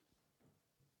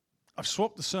I've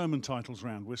swapped the sermon titles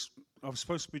around. I was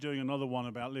supposed to be doing another one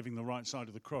about living the right side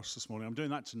of the cross this morning. I'm doing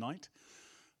that tonight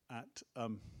at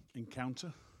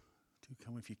Encounter. Do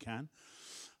come if you can.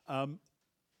 And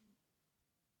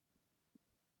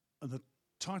the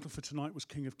title for tonight was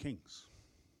King of Kings.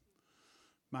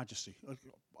 Majesty.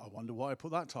 I wonder why I put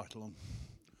that title on.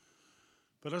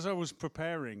 But as I was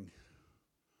preparing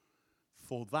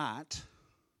for that,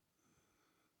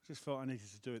 I just felt I needed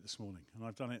to do it this morning. And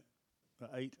I've done it at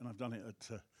 8 and I've done it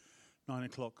at 9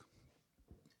 o'clock.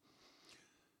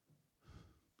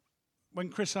 When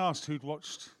Chris asked who'd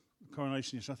watched the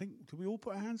coronation yesterday, I think, did we all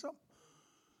put our hands up?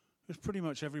 It was pretty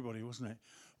much everybody, wasn't it?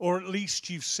 Or at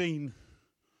least you've seen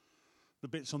the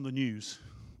bits on the news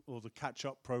or the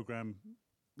catch-up program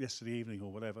yesterday evening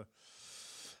or whatever.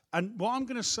 And what I'm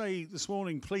going to say this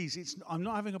morning, please, I'm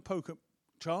not having a poke at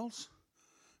Charles.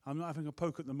 I'm not having a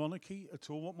poke at the monarchy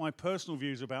at all. What my personal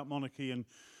views about monarchy and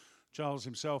Charles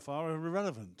himself are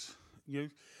irrelevant. I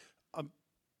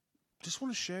just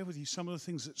want to share with you some of the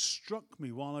things that struck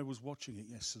me while I was watching it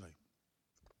yesterday.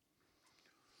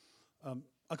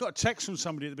 I got a text from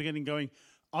somebody at the beginning going,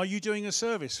 "Are you doing a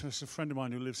service?" It's a friend of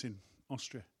mine who lives in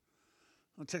Austria.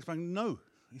 I text back, "No."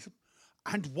 He said,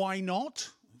 "And why not?"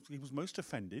 He was most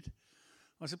offended.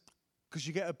 I said, "Because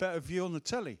you get a better view on the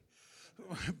telly."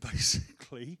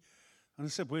 Basically. And I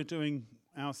said, "We're doing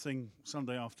our thing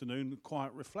Sunday afternoon,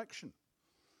 quiet reflection."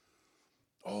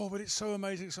 "Oh, but it's so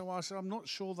amazing." So I said, "I'm not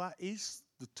sure that is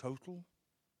the total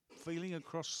feeling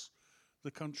across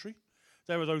the country."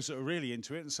 There are those that are really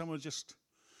into it, and some are just...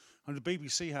 And the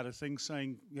BBC had a thing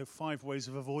saying, 5 ways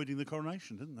of avoiding the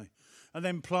coronation, didn't they? And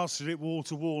then plastered it wall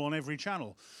to wall on every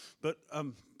channel. But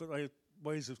they had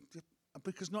ways of...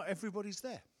 Because not everybody's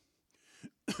there.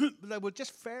 But there were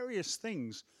just various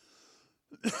things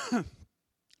that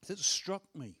struck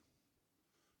me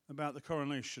about the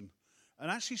coronation.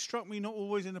 And actually struck me not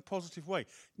always in a positive way.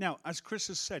 Now, as Chris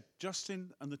has said,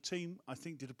 Justin and the team, I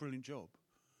think, did a brilliant job.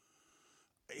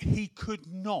 He could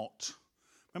not...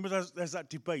 Remember, there's that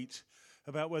debate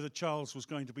about whether Charles was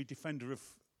going to be defender of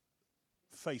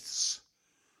faiths.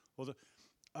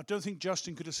 I don't think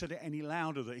Justin could have said it any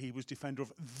louder that he was defender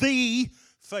of the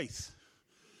faith.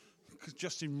 Because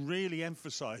Justin really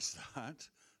emphasised that.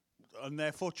 And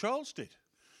therefore Charles did.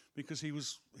 Because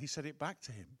he said it back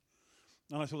to him.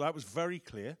 And I thought that was very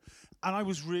clear. And I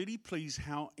was really pleased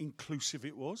how inclusive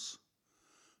it was.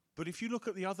 But if you look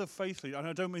at the other faith leaders, and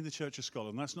I don't mean the Church of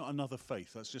Scotland, that's not another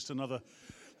faith, that's just another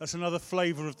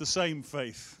flavour of the same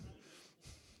faith.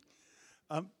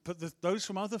 But those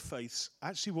from other faiths,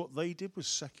 actually what they did was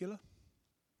secular.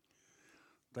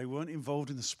 They weren't involved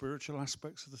in the spiritual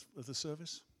aspects of the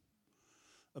service.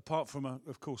 Apart from,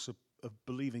 of course, a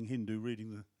believing Hindu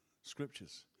reading the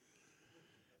scriptures.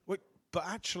 But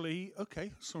actually,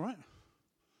 okay, it's all right.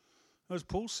 As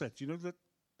Paul said, that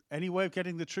any way of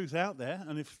getting the truth out there,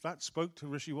 and if that spoke to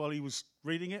Rishi while he was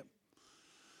reading it,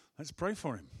 let's pray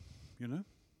for him,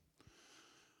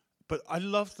 But I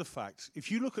love the fact, if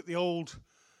you look at the old,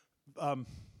 I don't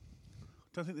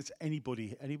think there's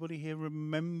anybody here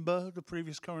remember the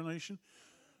previous coronation?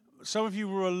 Some of you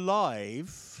were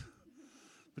alive,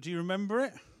 but do you remember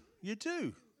it? You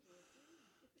do.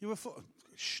 You were,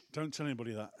 shh, don't tell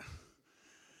anybody that.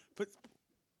 But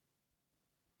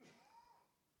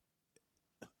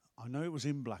I know it was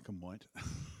in black and white,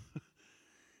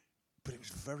 but it was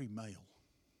very male.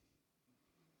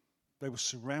 They were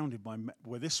surrounded by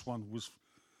where this one was,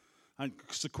 and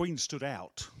because the Queen stood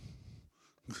out.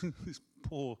 This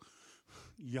poor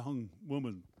young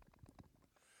woman.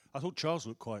 I thought Charles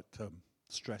looked quite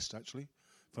stressed, actually,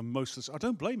 for most of this. I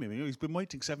don't blame him. He's been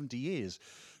waiting 70 years,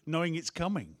 knowing it's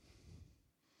coming.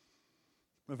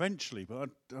 Eventually, but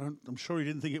I'm sure he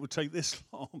didn't think it would take this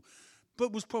long.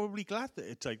 But was probably glad that it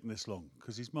had taken this long,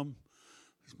 because his mum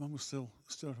was still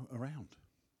around.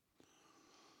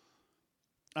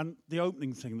 And the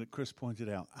opening thing that Chris pointed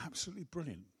out, absolutely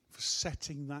brilliant for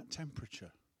setting that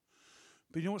temperature.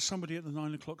 But you know what somebody at the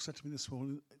 9 o'clock said to me this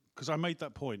morning? Because I made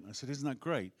that point. I said, "Isn't that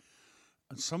great?"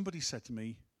 And somebody said to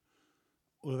me,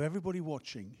 "Well, if everybody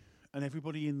watching and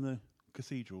everybody in the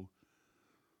cathedral,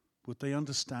 would they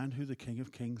understand who the King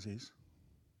of Kings is?"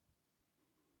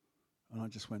 And I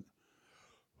just went,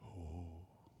 "Oh."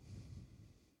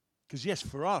 Because yes,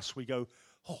 for us, we go,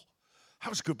 "Oh, that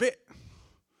was a good bit."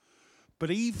 But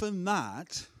even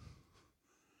that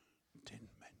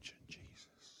didn't mention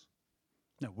Jesus.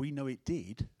 Now, we know it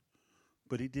did,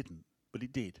 but it didn't. But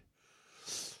it did.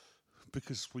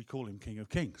 Because we call him King of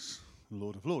Kings,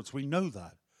 Lord of Lords. We know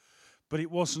that. But it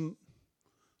wasn't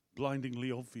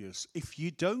blindingly obvious. If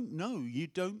you don't know, you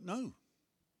don't know.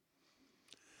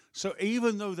 So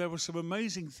even though there were some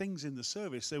amazing things in the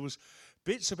service, there was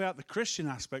bits about the Christian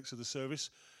aspects of the service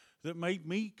that made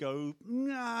me go,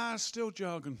 nah, still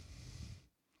jargon.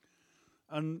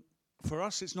 And for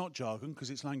us, it's not jargon because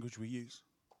it's language we use.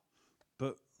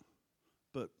 But,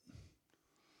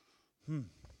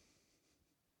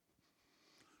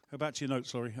 go back to your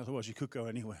notes, Laurie. Otherwise, you could go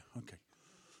anywhere. Okay.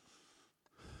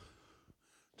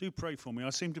 Do pray for me. I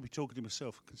seem to be talking to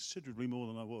myself considerably more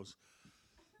than I was.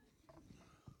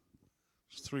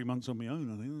 It's 3 months on my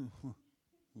own, I think.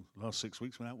 Last 6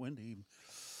 weeks without Wendy even.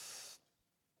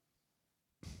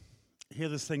 Here are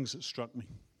the things that struck me.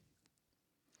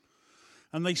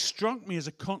 And they strike me as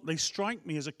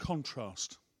a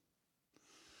contrast.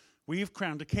 We have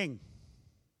crowned a king.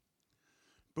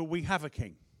 But we have a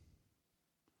king.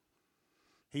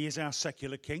 He is our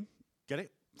secular king. Get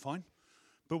it? Fine.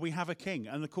 But we have a king.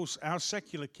 And of course, our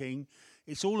secular king,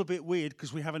 it's all a bit weird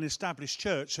because we have an established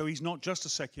church. So he's not just a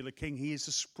secular king. He is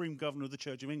the supreme governor of the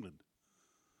Church of England.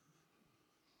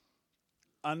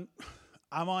 And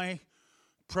am I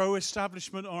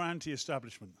pro-establishment or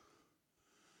anti-establishment?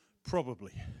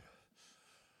 Probably.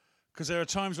 Because there are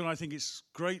times when I think it's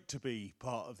great to be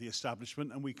part of the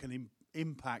establishment and we can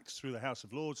impact through the House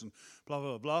of Lords and blah,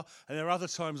 blah, blah. And there are other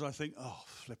times I think, oh,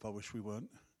 flip, I wish we weren't.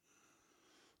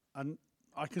 And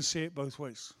I can see it both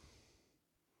ways.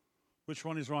 Which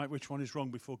one is right, which one is wrong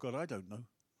before God? I don't know.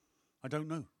 I don't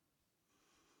know.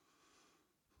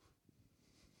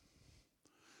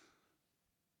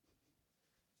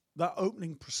 That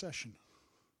opening procession.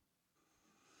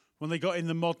 When they got in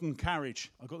the modern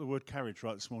carriage, I got the word carriage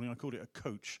right this morning, I called it a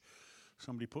coach.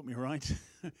 Somebody put me right.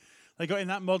 They got in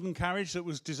that modern carriage that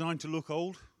was designed to look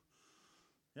old.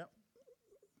 Yep.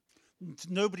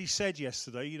 Nobody said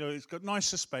yesterday, it's got nice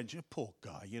suspension. Poor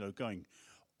guy, going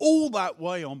all that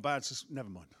way on bad suspension. Never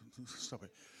mind, stop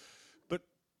it. But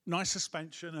nice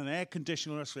suspension and air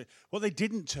conditioning, all the rest of it. What they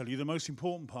didn't tell you, the most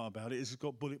important part about it, is it's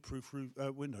got bulletproof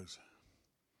windows.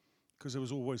 Because there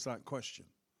was always that question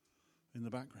in the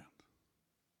background.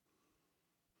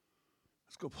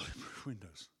 It's got bulletproof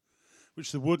windows,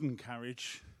 which the wooden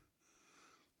carriage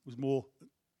was more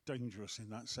dangerous in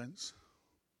that sense.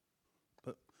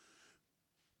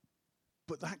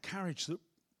 But that carriage that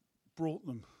brought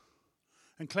them,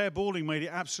 and Claire Balding made it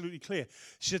absolutely clear.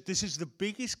 She said, this is the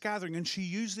biggest gathering, and she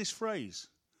used this phrase,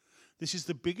 this is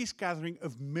the biggest gathering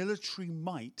of military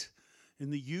might in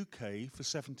the UK for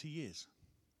 70 years.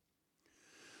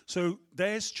 So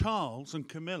there's Charles and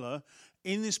Camilla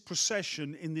in this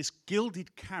procession, in this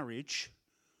gilded carriage,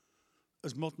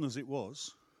 as modern as it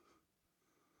was,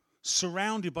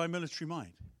 surrounded by military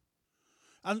might.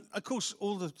 And, of course,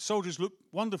 all the soldiers look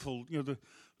wonderful. The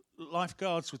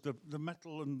lifeguards with the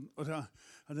metal and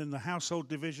then the household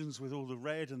divisions with all the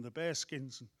red and the bear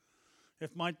skins. And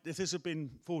if this had been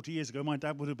 40 years ago, my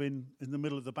dad would have been in the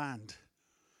middle of the band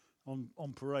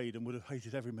on parade and would have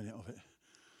hated every minute of it.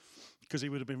 Because he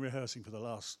would have been rehearsing for the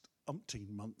last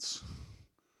umpteen months.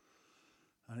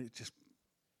 And it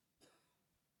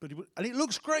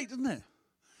looks great, doesn't it?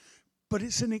 But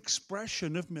it's an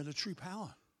expression of military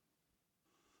power.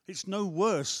 It's no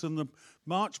worse than the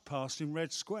march past in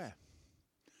Red Square.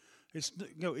 It's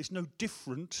no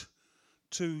different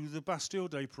to the Bastille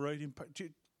Day parade. Do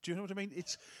you know what I mean?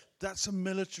 That's a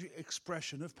military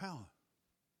expression of power.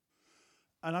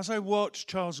 And as I watched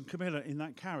Charles and Camilla in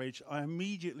that carriage, I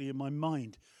immediately in my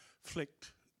mind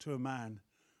flicked to a man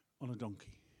on a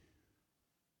donkey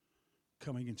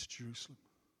coming into Jerusalem,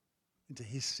 into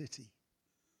his city,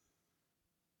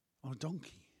 on a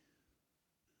donkey.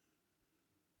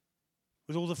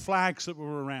 With all the flags that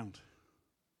were around.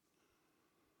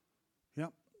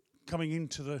 Yep, coming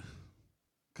into the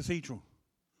cathedral.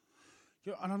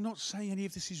 And I'm not saying any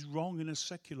of this is wrong in a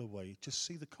secular way. Just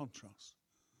see the contrast.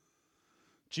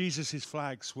 Jesus'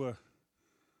 flags were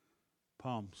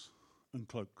palms and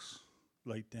cloaks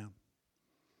laid down.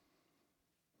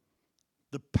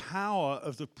 The power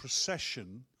of the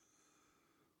procession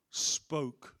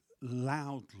spoke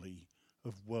loudly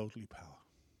of worldly power.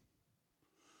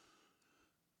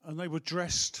 And they were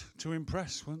dressed to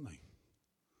impress, weren't they?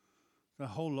 A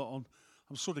whole lot on.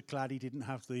 I'm sort of glad he didn't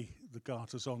have the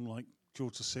garters on like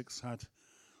George VI had.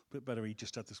 A bit better he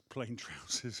just had this plain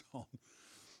trousers on.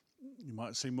 You might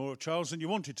have seen more of Charles than you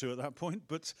wanted to at that point,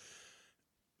 but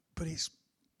it's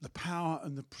the power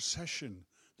and the procession.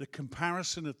 The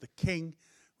comparison of the king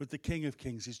with the King of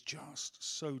Kings is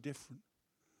just so different.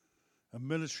 A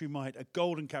military might, a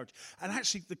golden carriage. And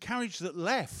actually the carriage that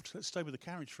left, let's stay with the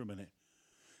carriage for a minute,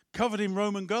 covered in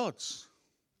Roman gods.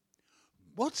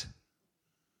 What?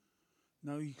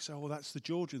 No, you say, oh, that's the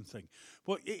Georgian thing.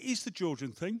 Well, it is the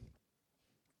Georgian thing.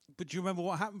 But do you remember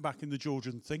what happened back in the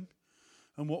Georgian thing?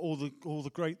 And what all the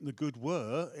great and the good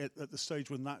were at the stage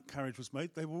when that carriage was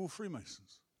made? They were all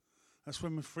Freemasons. That's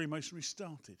when Freemasonry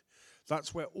started.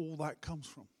 That's where all that comes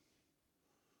from.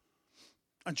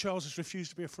 And Charles has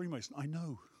refused to be a Freemason. I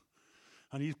know.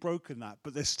 And he's broken that.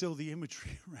 But there's still the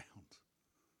imagery around.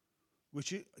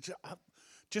 Which is,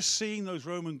 just seeing those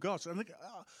Roman gods. And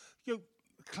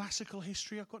classical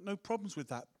history, I've got no problems with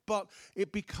that. But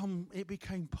it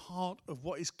became part of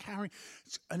what is carrying.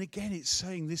 And again, it's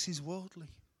saying this is worldly.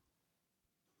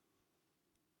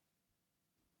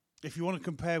 If you want to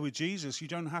compare with Jesus, you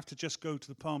don't have to just go to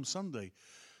the Palm Sunday.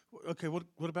 Okay, what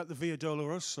about the Via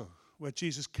Dolorosa, where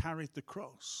Jesus carried the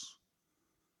cross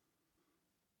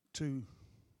to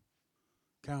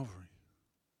Calvary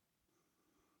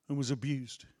and was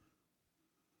abused?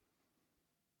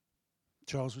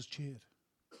 Charles was cheered.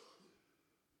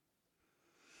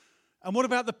 And what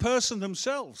about the person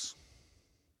themselves?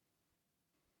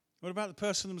 What about the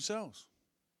person themselves?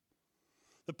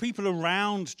 The people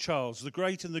around Charles, the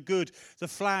great and the good, the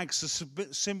flags,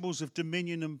 the symbols of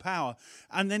dominion and power.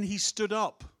 And then he stood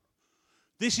up.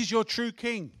 This is your true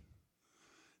king.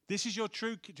 This is your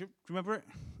true, do you remember it?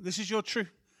 This is your true.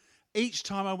 Each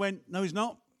time I went, no, he's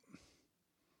not.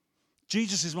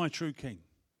 Jesus is my true king.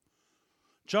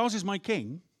 Charles is my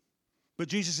king, but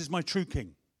Jesus is my true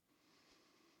king.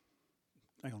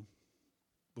 Hang on.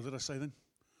 What did I say then?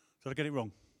 Did I get it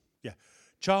wrong? Yeah.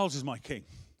 Charles is my king.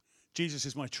 Jesus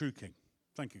is my true king.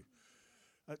 Thank you.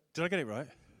 Did I get it right?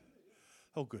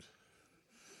 Oh, good.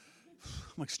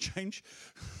 Makes a change.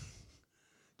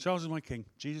 Charles is my king.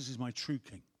 Jesus is my true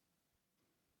king.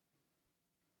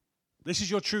 This is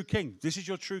your true king. This is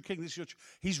your true king. This is your.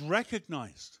 He's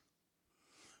recognized.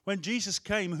 When Jesus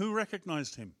came, who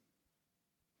recognized him?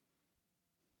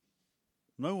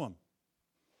 No one.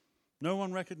 No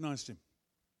one recognized him.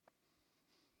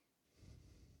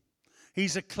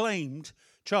 He's acclaimed,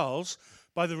 Charles,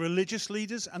 by the religious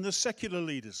leaders and the secular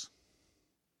leaders.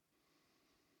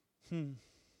 Who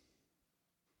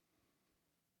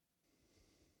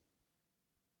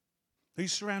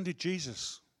surrounded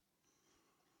Jesus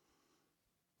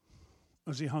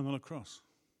as he hung on a cross?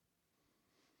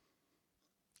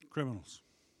 Criminals.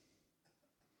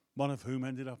 One of whom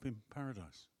ended up in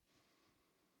paradise.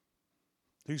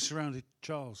 Who surrounded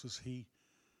Charles as he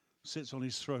sits on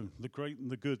his throne? The great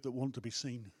and the good that want to be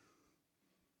seen.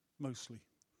 Mostly.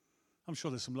 I'm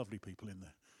sure there's some lovely people in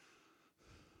there.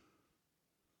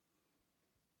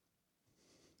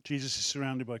 Jesus is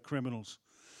surrounded by criminals.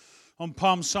 On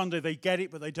Palm Sunday, they get it,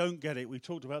 but they don't get it. We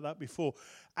talked about that before.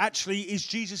 Actually, is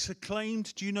Jesus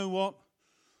acclaimed? Do you know what?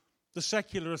 The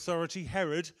secular authority,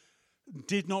 Herod,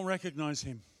 did not recognize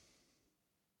him.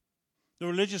 The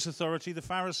religious authority, the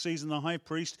Pharisees and the high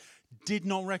priest, did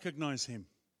not recognize him.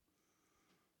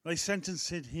 They sentenced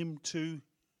him to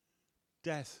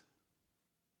death.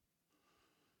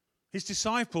 His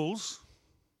disciples,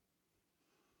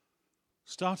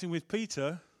 starting with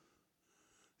Peter,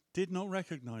 did not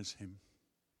recognize him.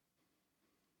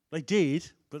 They did,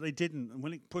 but they didn't. And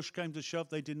when push came to shove,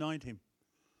 they denied him.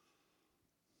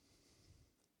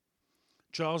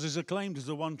 Charles is acclaimed as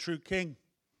the one true king.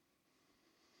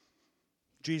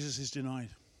 Jesus is denied.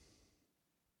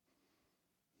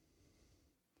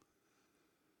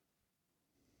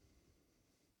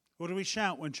 What do we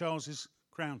shout when Charles is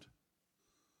crowned?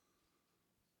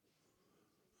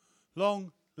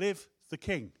 Long live the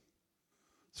king.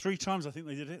 3 times I think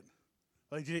they did it.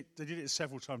 They did it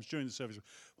several times during the service. At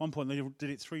one point they did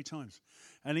it 3 times.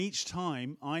 And each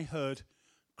time I heard,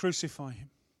 crucify him.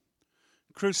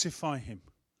 Crucify him.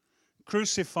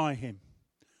 Crucify him.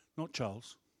 Not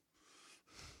Charles.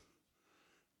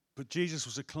 But Jesus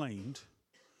was acclaimed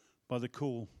by the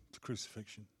call to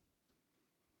crucifixion.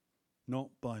 Not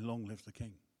by long live the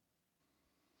king.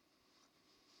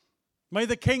 May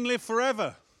the king live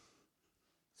forever.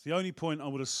 It's the only point I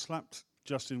would have slapped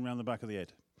Justin round the back of the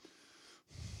head.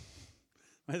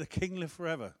 May the king live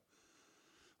forever.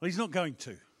 Well, he's not going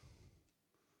to.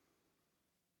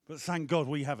 But thank God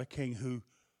we have a king who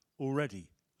already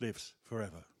lives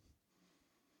forever.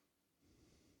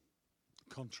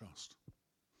 Contrast.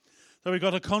 So we've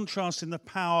got a contrast in the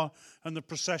power and the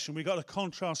procession. We've got a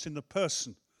contrast in the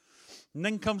person. And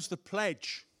then comes the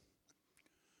pledge.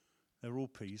 They're all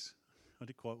peas. I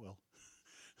did quite well.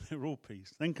 They're all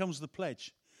peas. Then comes the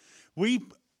pledge. We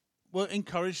were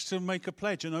encouraged to make a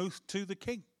pledge, an oath to the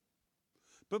king.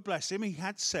 But bless him, he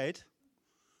had said,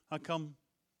 I come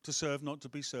to serve, not to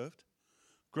be served.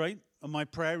 Great. And my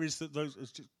prayer is that those,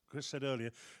 as Chris said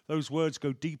earlier, those words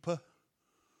go deeper.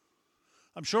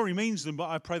 I'm sure he means them, but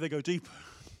I pray they go deeper.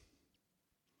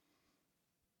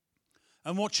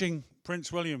 And watching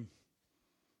Prince William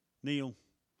kneel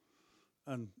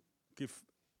and give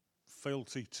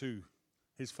fealty to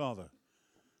his father,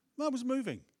 that was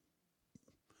moving.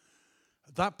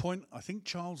 At that point, I think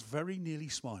Charles very nearly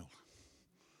smiled.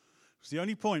 It was the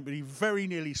only point, but he very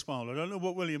nearly smiled. I don't know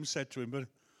what William said to him, but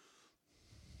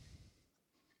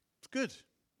it's good.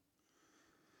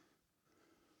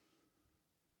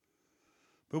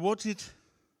 But what did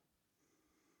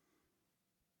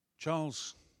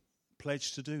Charles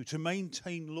pledge to do? To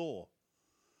maintain law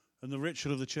and the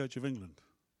ritual of the Church of England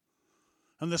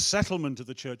and the settlement of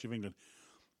the Church of England.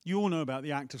 You all know about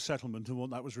the Act of Settlement and what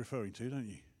that was referring to, don't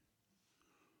you?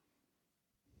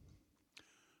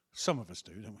 Some of us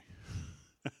do, don't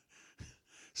we?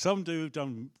 Some do have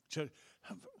done church.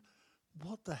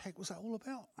 What the heck was that all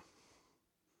about?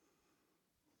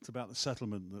 It's about the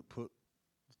settlement that put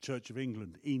the Church of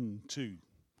England into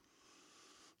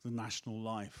the national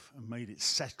life and made it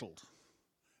settled.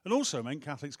 And also meant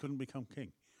Catholics couldn't become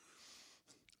king.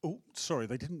 Oh, sorry,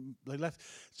 they didn't. They left.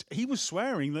 He was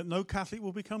swearing that no Catholic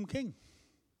will become king.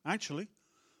 Actually,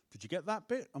 did you get that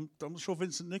bit? I'm not sure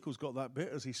Vincent Nichols got that bit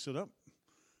as he stood up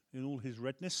in all his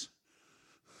redness.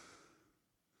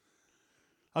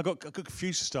 I got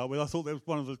confused to start with. I thought there was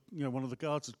one of the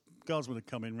guardsmen had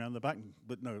come in round the back,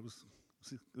 but no, it was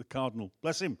the cardinal.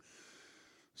 Bless him.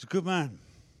 He's a good man.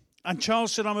 And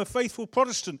Charles said, "I'm a faithful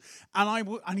Protestant,"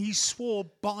 and he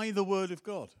swore by the word of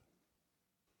God.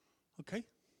 Okay.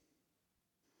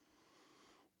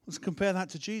 Let's compare that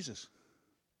to Jesus.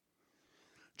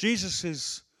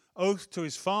 Jesus' oath to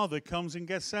his father comes in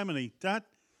Gethsemane. Dad,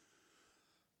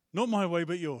 not my way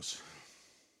but yours.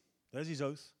 There's his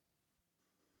oath.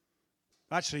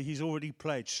 Actually, he's already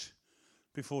pledged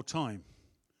before time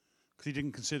because he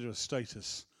didn't consider a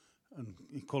status and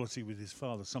equality with his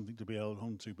father something to be held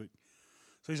on to.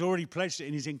 So he's already pledged it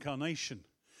in his incarnation.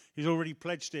 He's already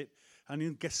pledged it, and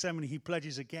in Gethsemane he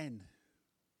pledges again.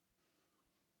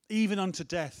 Even unto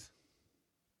death.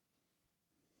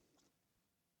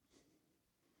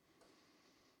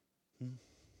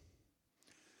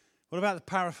 What about the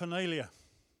paraphernalia?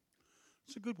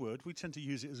 It's a good word. We tend to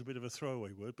use it as a bit of a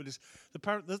throwaway word, but it's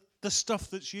the stuff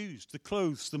that's used, the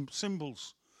clothes, the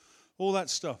symbols, all that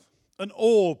stuff. An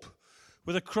orb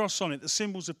with a cross on it, the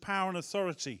symbols of power and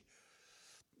authority.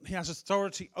 He has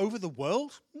authority over the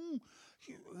world?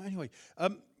 Anyway,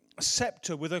 a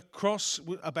scepter with a cross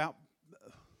about...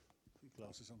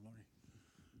 Glasses on, Laurie.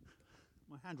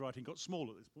 My handwriting got small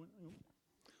at this point.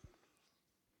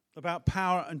 About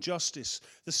power and justice.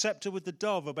 The scepter with the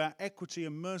dove, about equity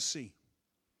and mercy.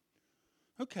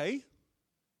 Okay.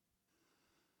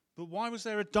 But why was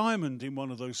there a diamond in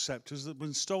one of those scepters that had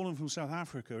been stolen from South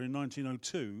Africa in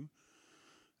 1902,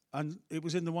 and it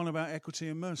was in the one about equity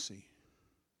and mercy?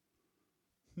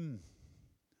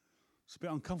 It's a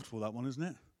bit uncomfortable, that one, isn't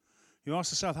it? You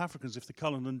ask the South Africans if the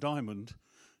Cullinan diamond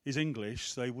is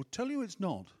English, they will tell you it's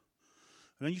not.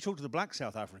 And then you talk to the black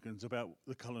South Africans about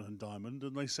the Cullinan diamond,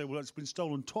 and they say, well, it's been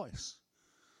stolen twice.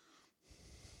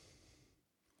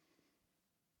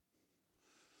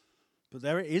 But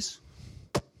there it is,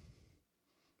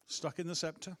 stuck in the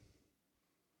scepter,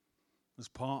 as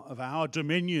part of our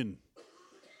dominion.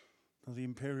 Now, the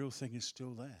imperial thing is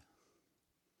still there.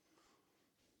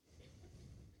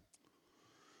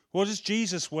 What does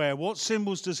Jesus wear? What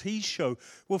symbols does he show?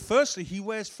 Well, firstly, he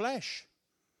wears flesh,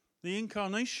 the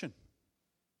incarnation.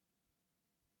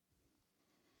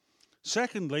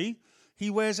 Secondly, he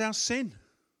wears our sin.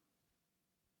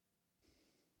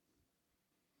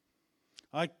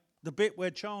 The bit where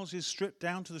Charles is stripped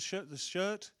down to the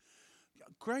shirt,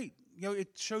 great. It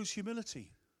shows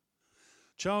humility.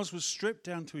 Charles was stripped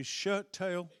down to his shirt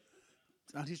tail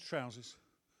and his trousers.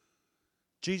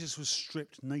 Jesus was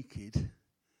stripped naked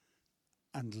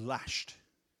and lashed.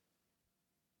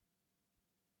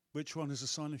 Which one is a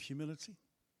sign of humility?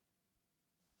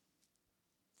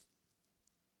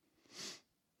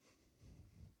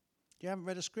 You haven't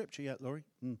read a scripture yet, Laurie?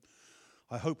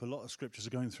 I hope a lot of scriptures are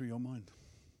going through your mind.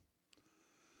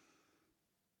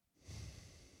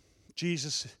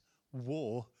 Jesus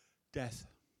wore death,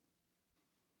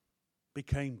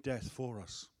 became death for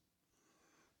us.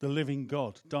 The living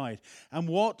God died. And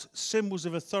what symbols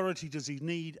of authority does he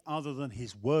need other than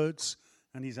his words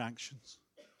and his actions?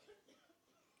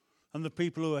 And the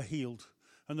people who are healed,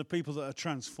 and the people that are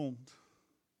transformed,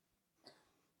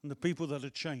 and the people that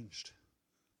are changed.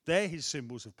 They're his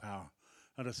symbols of power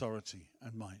and authority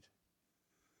and might.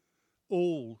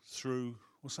 All through,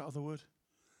 what's that other word?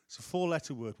 It's a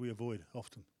 4-letter word we avoid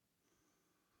often.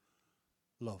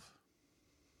 Love.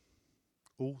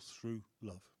 All through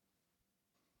love.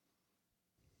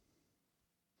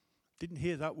 Didn't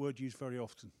hear that word used very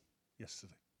often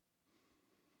yesterday.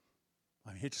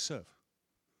 I'm here to serve.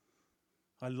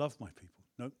 I love my people.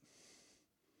 No,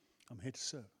 I'm here to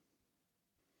serve.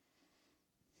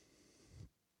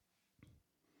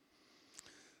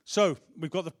 So we've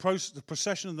got the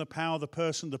procession and the power, the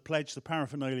person, the pledge, the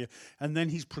paraphernalia, and then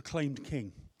he's proclaimed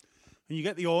king. And you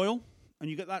get the oil, and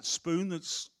you get that spoon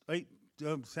that's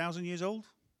 8,000 years old.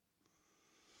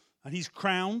 And he's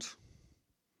crowned.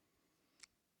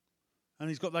 And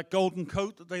he's got that golden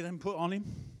coat that they then put on him.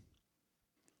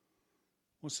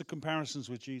 What's the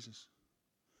comparisons with Jesus?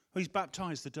 Oh, he's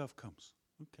baptized, the dove comes.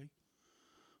 Okay,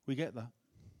 we get that.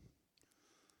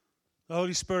 The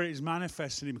Holy Spirit is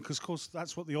manifesting him because, of course,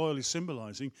 that's what the oil is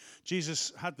symbolizing.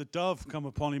 Jesus had the dove come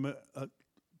upon him at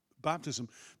baptism,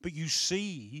 but you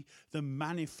see the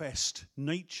manifest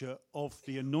nature of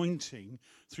the anointing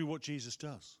through what Jesus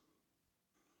does.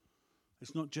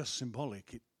 It's not just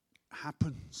symbolic, it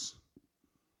happens.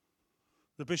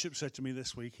 The bishop said to me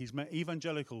this week, he's met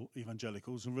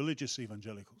evangelicals and religious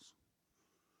evangelicals.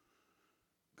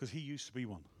 Because he used to be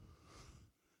one.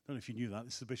 I don't know if you knew that.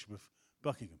 This is the Bishop of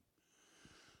Buckingham.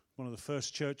 One of the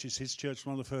first churches, his church,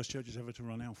 one of the first churches ever to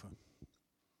run Alpha.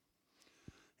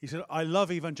 He said, I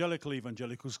love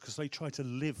evangelicals because they try to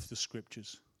live the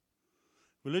scriptures.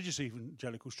 Religious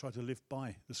evangelicals try to live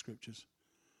by the scriptures.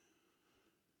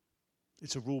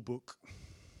 It's a rule book.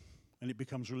 And it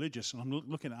becomes religious. And I'm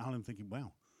looking at Alan thinking,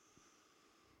 wow.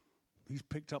 He's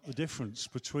picked up the difference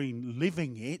between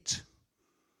living it,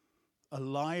 a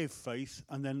live faith,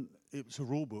 and then it's a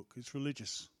rule book. It's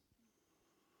religious.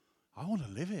 I want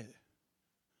to live it.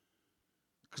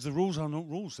 Because the rules are not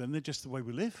rules then. They're just the way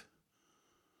we live.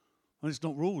 And it's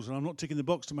not rules. And I'm not ticking the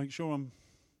box to make sure I'm...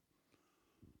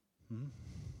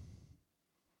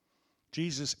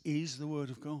 Jesus is the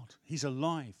Word of God. He's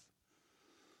alive.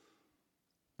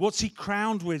 What's he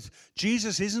crowned with?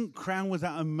 Jesus isn't crowned with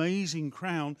that amazing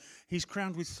crown. He's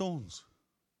crowned with thorns.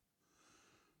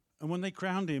 And when they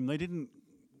crowned him, they didn't...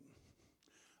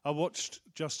 I watched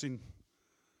Justin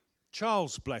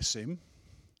Charles, bless him,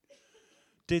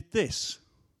 did this.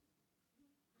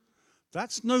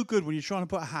 That's no good when you're trying to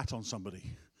put a hat on somebody.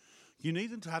 You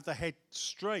need them to have the head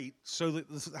straight so that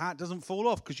the hat doesn't fall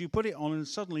off, because you put it on and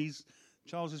suddenly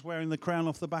Charles is wearing the crown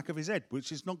off the back of his head,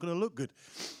 which is not going to look good.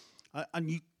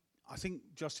 I think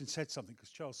Justin said something because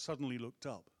Charles suddenly looked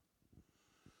up.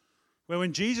 Well,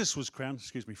 when Jesus was crowned,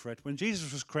 excuse me, Fred, when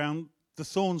Jesus was crowned, the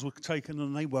thorns were taken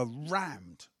and they were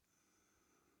rammed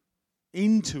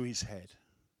into his head.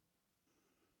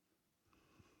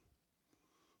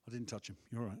 I didn't touch him.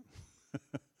 You're all right.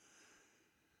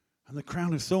 And the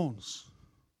crown of thorns,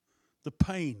 the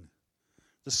pain,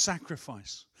 the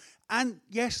sacrifice, and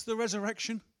yes, the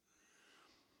resurrection.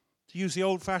 To use the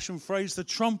old-fashioned phrase, the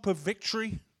trump of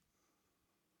victory.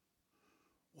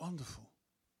 Wonderful.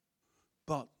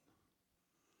 But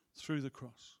through the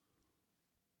cross.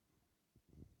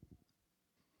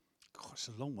 God, it's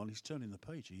a long one. He's turning the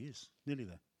page. He is. Nearly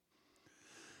there.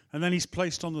 And then he's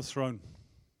placed on the throne.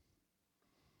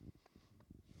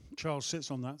 Charles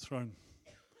sits on that throne.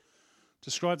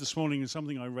 Described this morning in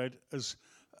something I read as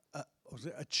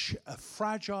a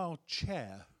fragile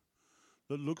chair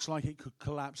that looks like it could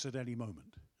collapse at any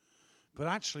moment. But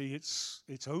actually, it's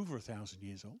over 1,000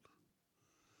 years old.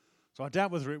 So I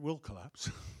doubt whether it will collapse,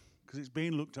 because it's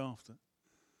being looked after.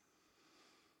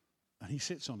 And he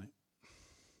sits on it.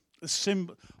 The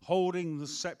symbol, holding the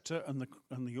scepter and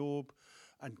the orb,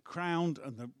 and crowned,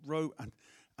 and the robe,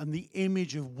 and the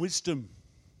image of wisdom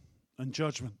and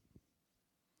judgment.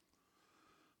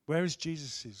 Where is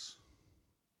Jesus'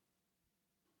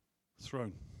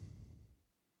 throne?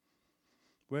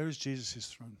 Where is Jesus'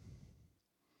 throne?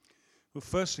 Well,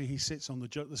 firstly, he sits on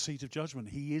the seat of judgment.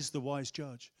 He is the wise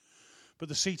judge. But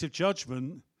the seat of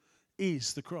judgment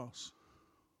is the cross.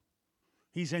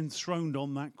 He's enthroned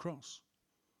on that cross.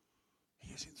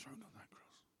 He is enthroned on that cross.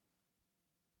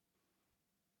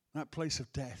 That place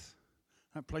of death,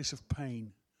 that place of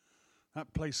pain,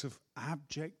 that place of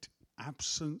abject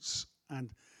absence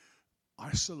and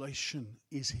isolation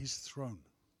is his throne.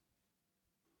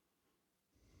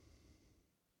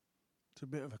 It's a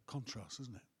bit of a contrast,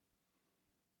 isn't it?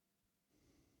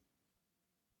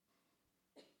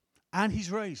 And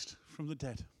he's raised from the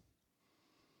dead.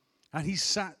 And he's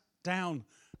sat down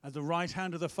at the right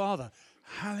hand of the Father.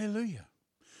 Hallelujah.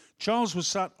 Charles was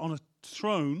sat on a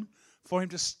throne for him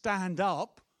to stand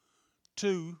up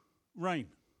to reign.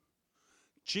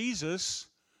 Jesus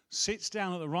sits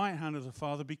down at the right hand of the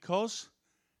Father because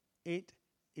it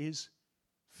is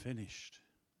finished.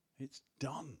 It's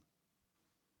done.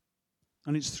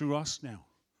 And it's through us now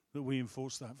that we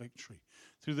enforce that victory,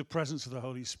 through the presence of the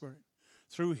Holy Spirit.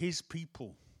 through his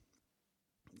people,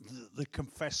 the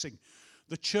confessing,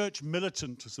 the church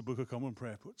militant, as the Book of Common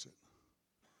Prayer puts it.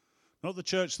 Not the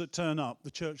church that turn up, the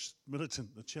church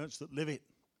militant, the church that live it.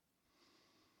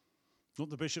 Not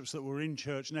the bishops that were in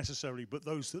church necessarily, but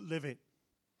those that live it.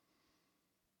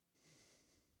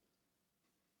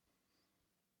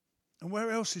 And where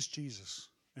else is Jesus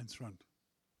enthroned?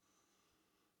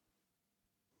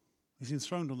 He's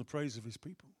enthroned on the praise of his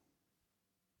people.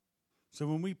 So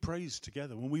when we praise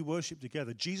together, when we worship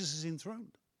together, Jesus is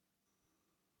enthroned.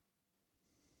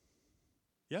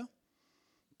 Yeah?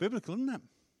 Biblical, isn't it?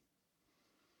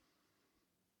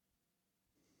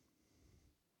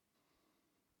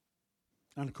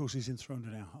 And of course, he's enthroned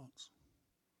in our hearts.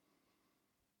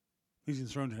 He's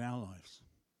enthroned in our lives.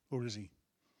 Or is he?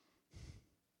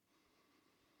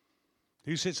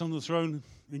 Who sits on the throne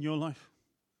in your life?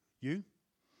 You?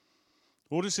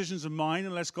 All decisions are mine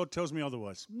unless God tells me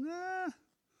otherwise. Nah.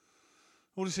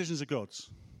 All decisions are God's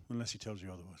unless he tells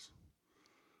you otherwise.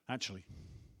 Actually.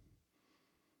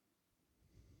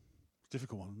 It's a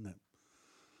difficult one, isn't it?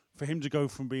 For him to go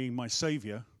from being my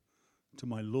Saviour to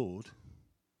my Lord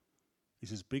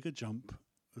is as big a jump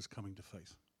as coming to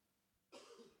faith.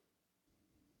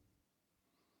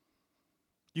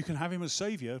 You can have him as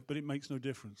Saviour, but it makes no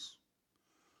difference.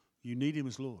 You need him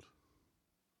as Lord,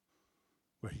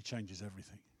 where he changes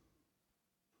everything.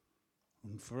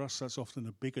 And for us, that's often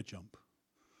a bigger jump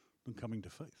than coming to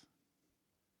faith.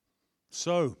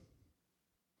 So,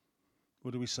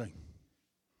 what do we say?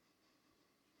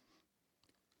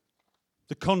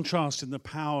 The contrast in the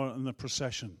power and the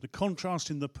procession, the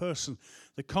contrast in the person,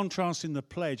 the contrast in the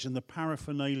pledge and the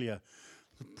paraphernalia,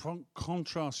 the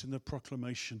contrast in the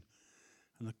proclamation,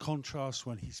 and the contrast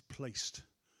when he's placed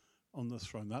on the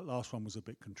throne. That last one was a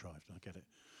bit contrived, I get it,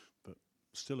 but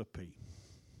still a P.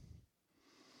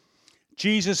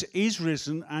 Jesus is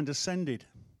risen and ascended.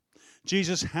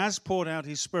 Jesus has poured out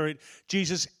his Spirit.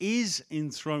 Jesus is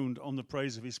enthroned on the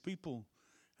praise of his people,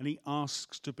 and he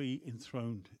asks to be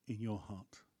enthroned in your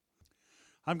heart.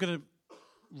 I'm going to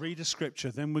read a scripture,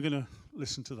 then we're going to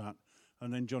listen to that,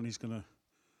 and then Johnny's going to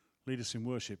lead us in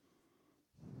worship.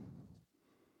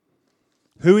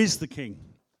 Who is the King?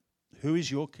 Who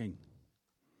is your King?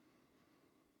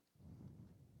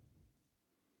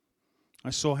 I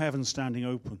saw heaven standing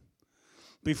open.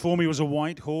 Before me was a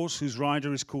white horse whose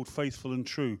rider is called Faithful and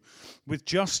True. With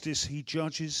justice he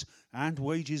judges and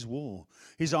wages war.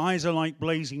 His eyes are like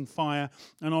blazing fire,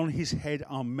 and on his head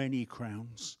are many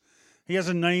crowns. He has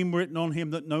a name written on him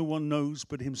that no one knows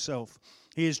but himself.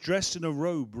 He is dressed in a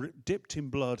robe dipped in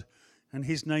blood, and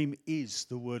his name is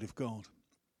the Word of God.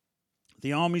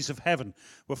 The armies of heaven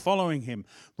were following him,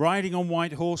 riding on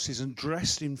white horses and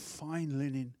dressed in fine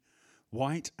linen,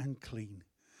 white and clean.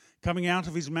 Coming out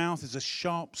of his mouth is a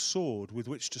sharp sword with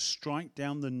which to strike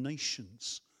down the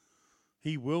nations.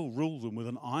 He will rule them with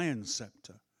an iron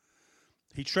scepter.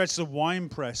 He treads the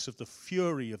winepress of the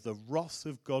fury of the wrath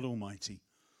of God Almighty.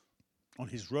 On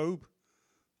his robe,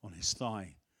 on his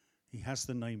thigh, he has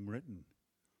the name written,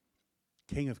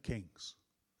 King of Kings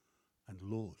and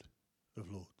Lord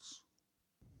of Lords.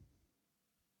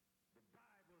 The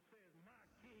Bible says, my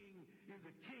King is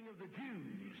the King of the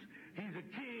Jews. He's a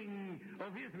King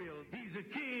of Israel. He's a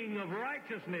King of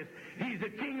righteousness. He's the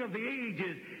King of the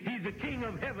ages. He's the King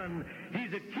of heaven. He's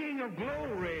the King of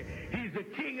glory. He's the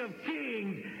King of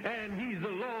kings, and he's the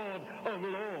Lord of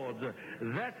lords.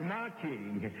 That's my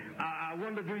King. I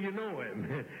wonder, do you know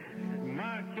him?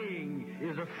 My King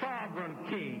is a sovereign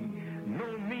King.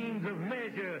 No means of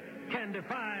measure can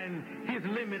define his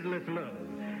limitless love.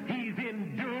 He's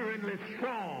enduringly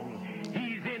strong.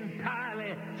 He's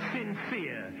entirely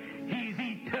sincere. He's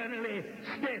eternally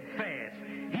steadfast.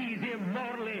 He's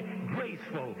immortally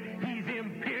graceful. He's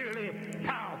imperially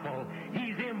powerful.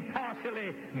 He's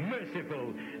impartially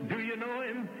merciful. Do you know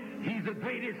him? He's the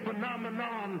greatest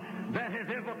phenomenon that has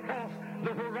ever crossed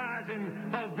the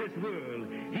horizon of this world.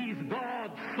 He's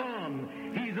God's Son.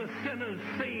 He's a sinner's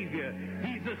Savior.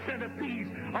 He's the centerpiece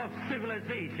of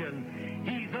civilization.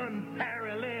 He's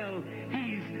unparalleled.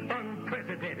 He's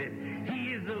unprecedented.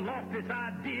 He is the loftiest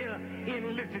idea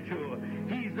in literature.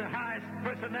 He's the highest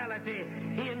personality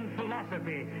in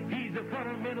philosophy. He's the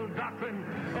fundamental doctrine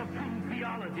of true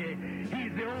theology.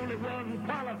 He's the only one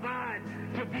qualified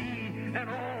to be an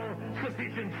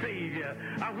all-sufficient Savior.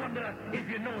 I wonder if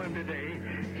you know him today.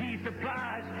 He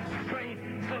supplies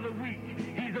strength for the weak.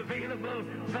 He's available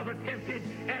for the tempted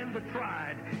and the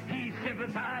tried. He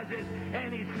sympathizes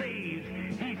and he saves.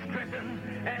 He strengthens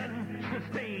and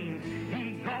sustains.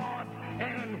 He guards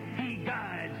and he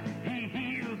guides. He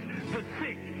heals the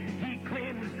sick. He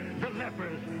cleanses the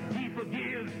lepers. He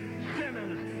forgives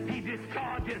sinners. He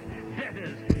discharges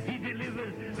debtors. He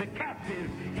delivers the captive.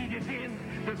 He defends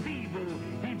the feeble.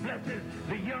 He blesses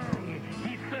the young.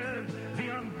 He serves the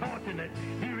unfortunate.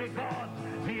 He regards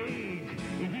the aged.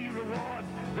 He rewards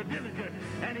the diligent.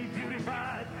 And he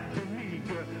beautifies the meek.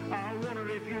 I wonder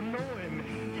if you know him.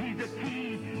 He's the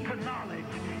key to knowledge.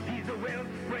 He's the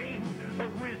wellspring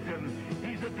of wisdom.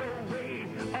 He's the doorway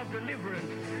of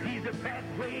deliverance. He's the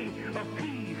pathway of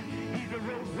peace. He's the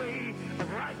roadway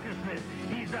of righteousness.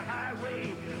 He's the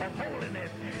highway of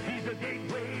holiness. He's the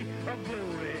gateway of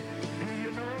glory. Do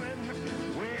you know him?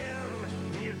 Well,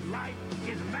 his light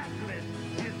is matchless.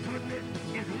 His goodness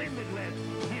is limitless.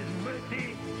 His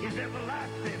mercy is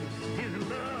everlasting. His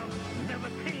love never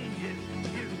changes.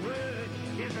 His word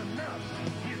is enough.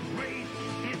 His grace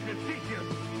is sufficient.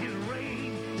 His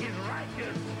reign is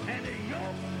righteous. And his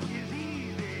yoke is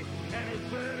easy. And his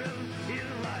burden is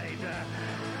light.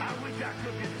 I wish I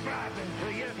could describe him to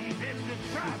you. He's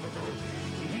indescribable.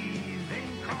 He's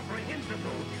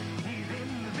incomprehensible. He's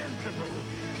invincible.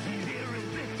 He's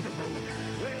irresistible.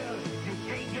 Well, you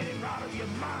can't get him out of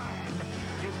your mind.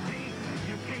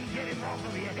 You can't get him off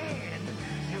of your hand.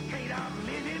 You can't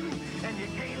outlive him, and you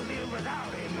can't live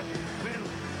without him. Well,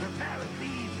 the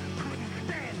Pharisees couldn't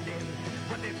stand him,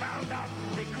 but they found out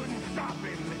they couldn't stop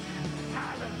him.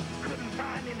 Pilate couldn't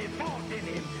find any fault in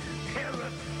him.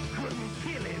 Herod couldn't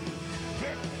kill him.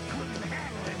 Death couldn't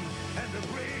handle him, and the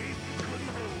grave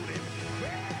couldn't hold him.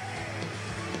 Yeah!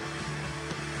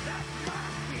 That's my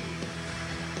king.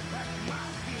 That's my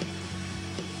king.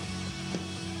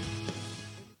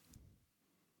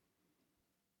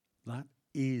 That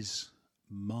is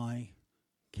my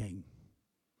King.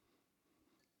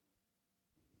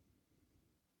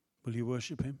 Will you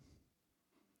worship him?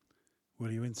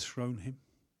 Will you enthrone him?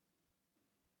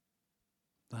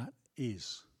 That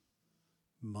is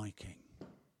my King.